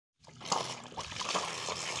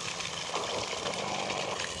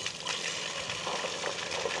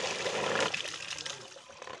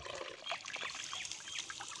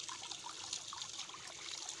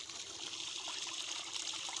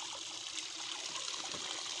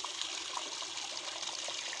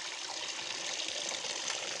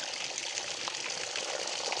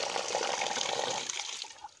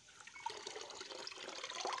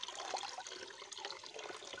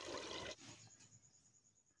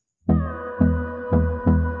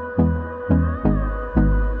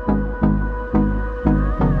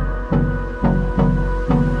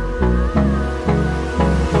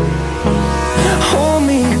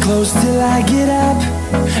close till I get up.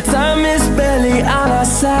 Time is barely on our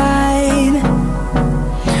side.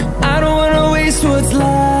 I don't wanna waste what's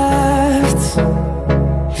left.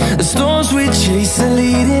 The storms we chase are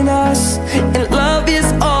leading us, and love is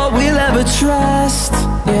all we'll ever trust.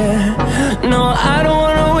 Yeah, no, I don't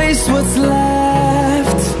wanna waste what's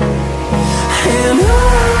left. And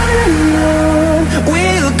on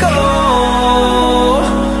we'll go,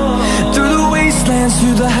 through the wastelands,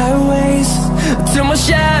 through the highways, till my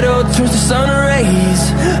shadow turns to sun rays.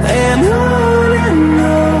 And on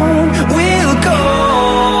we'll go,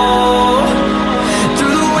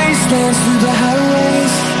 through the wastelands, through the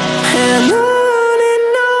highways, and on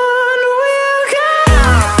we'll go.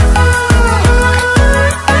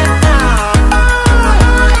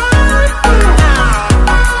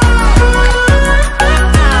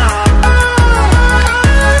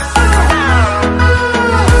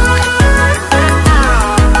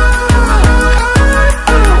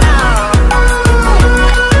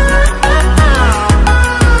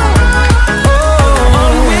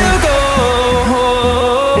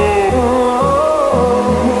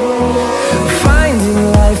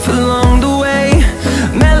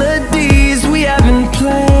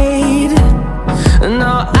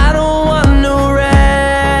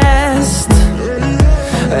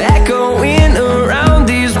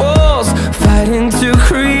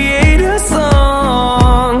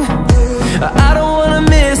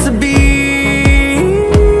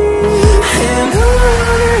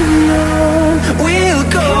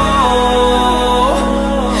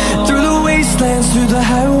 Through the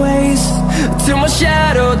highways, till my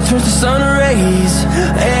shadow turns to sun rays.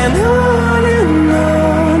 And on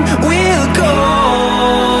we'll go,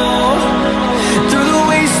 through the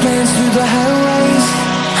wastelands, through the highways,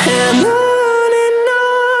 and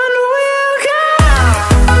on we'll go.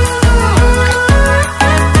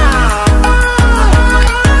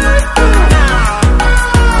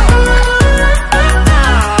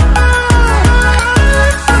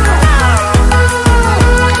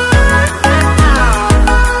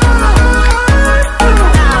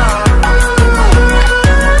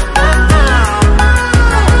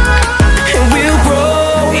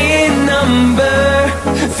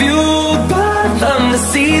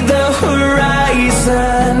 See the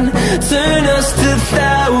horizon, turn us to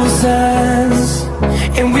thousands,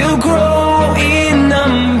 and we'll grow in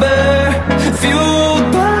number, fueled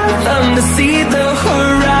by them to see the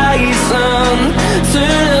horizon,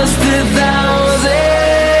 turn us to thousands.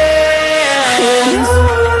 And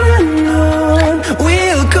on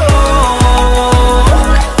we'll go,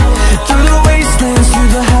 through the wastelands,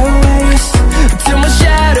 through the highways, till my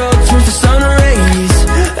shadow turns to sun rays.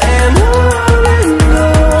 And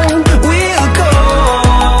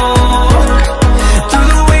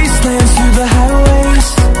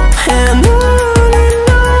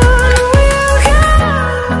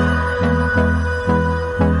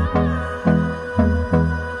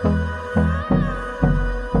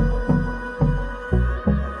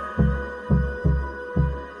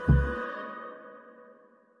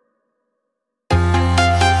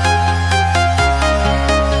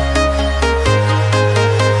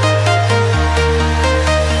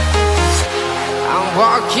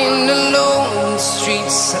walking alone, the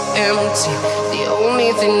streets are empty. The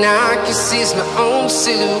only thing I can see is my own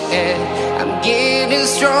silhouette. I'm getting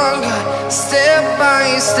stronger, step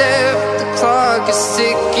by step. The clock is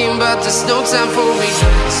ticking, but there's no time for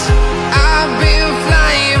regrets. I've been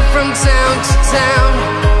flying from town to town,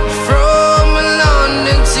 from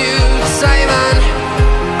London to Taiwan.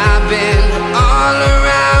 I've been all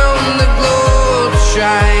around the globe,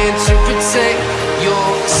 trying to protect your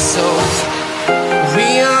soul. We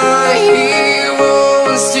are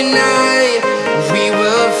heroes tonight. We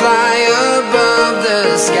will fly above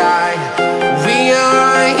the sky. We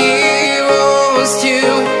are heroes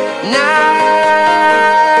tonight.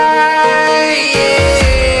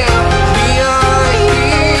 Yeah. We are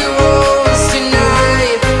heroes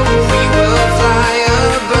tonight. We will fly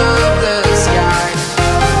above the sky.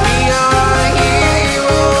 We are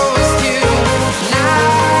heroes tonight.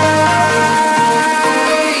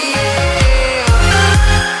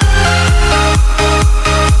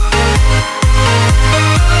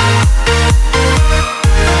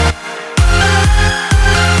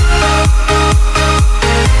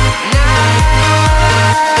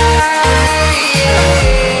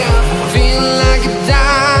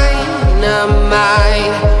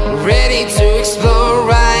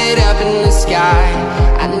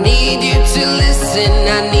 I need you to listen,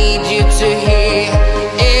 I need you to hear,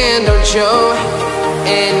 and don't show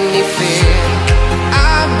any fear.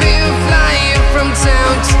 I've been flying from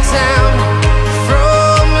town to town,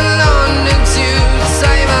 from London to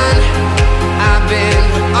Taiwan.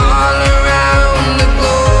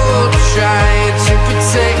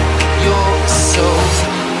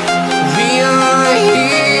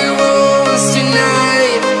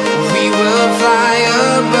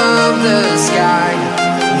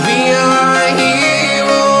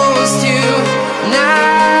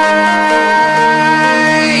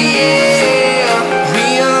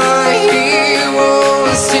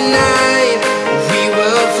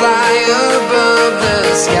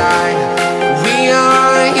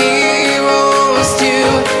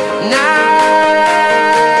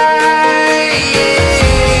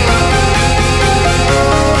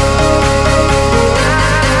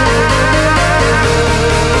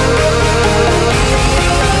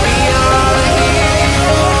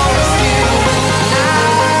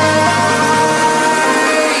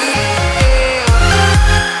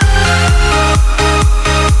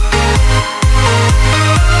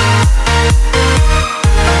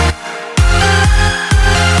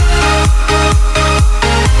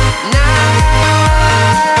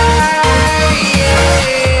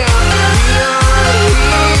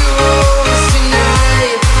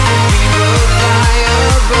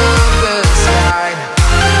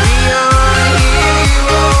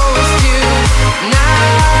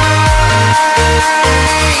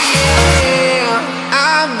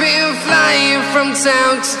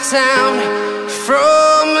 town,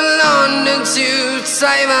 from London to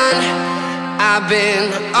Taiwan. I've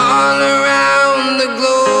been all around the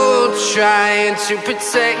globe trying to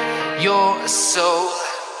protect your soul.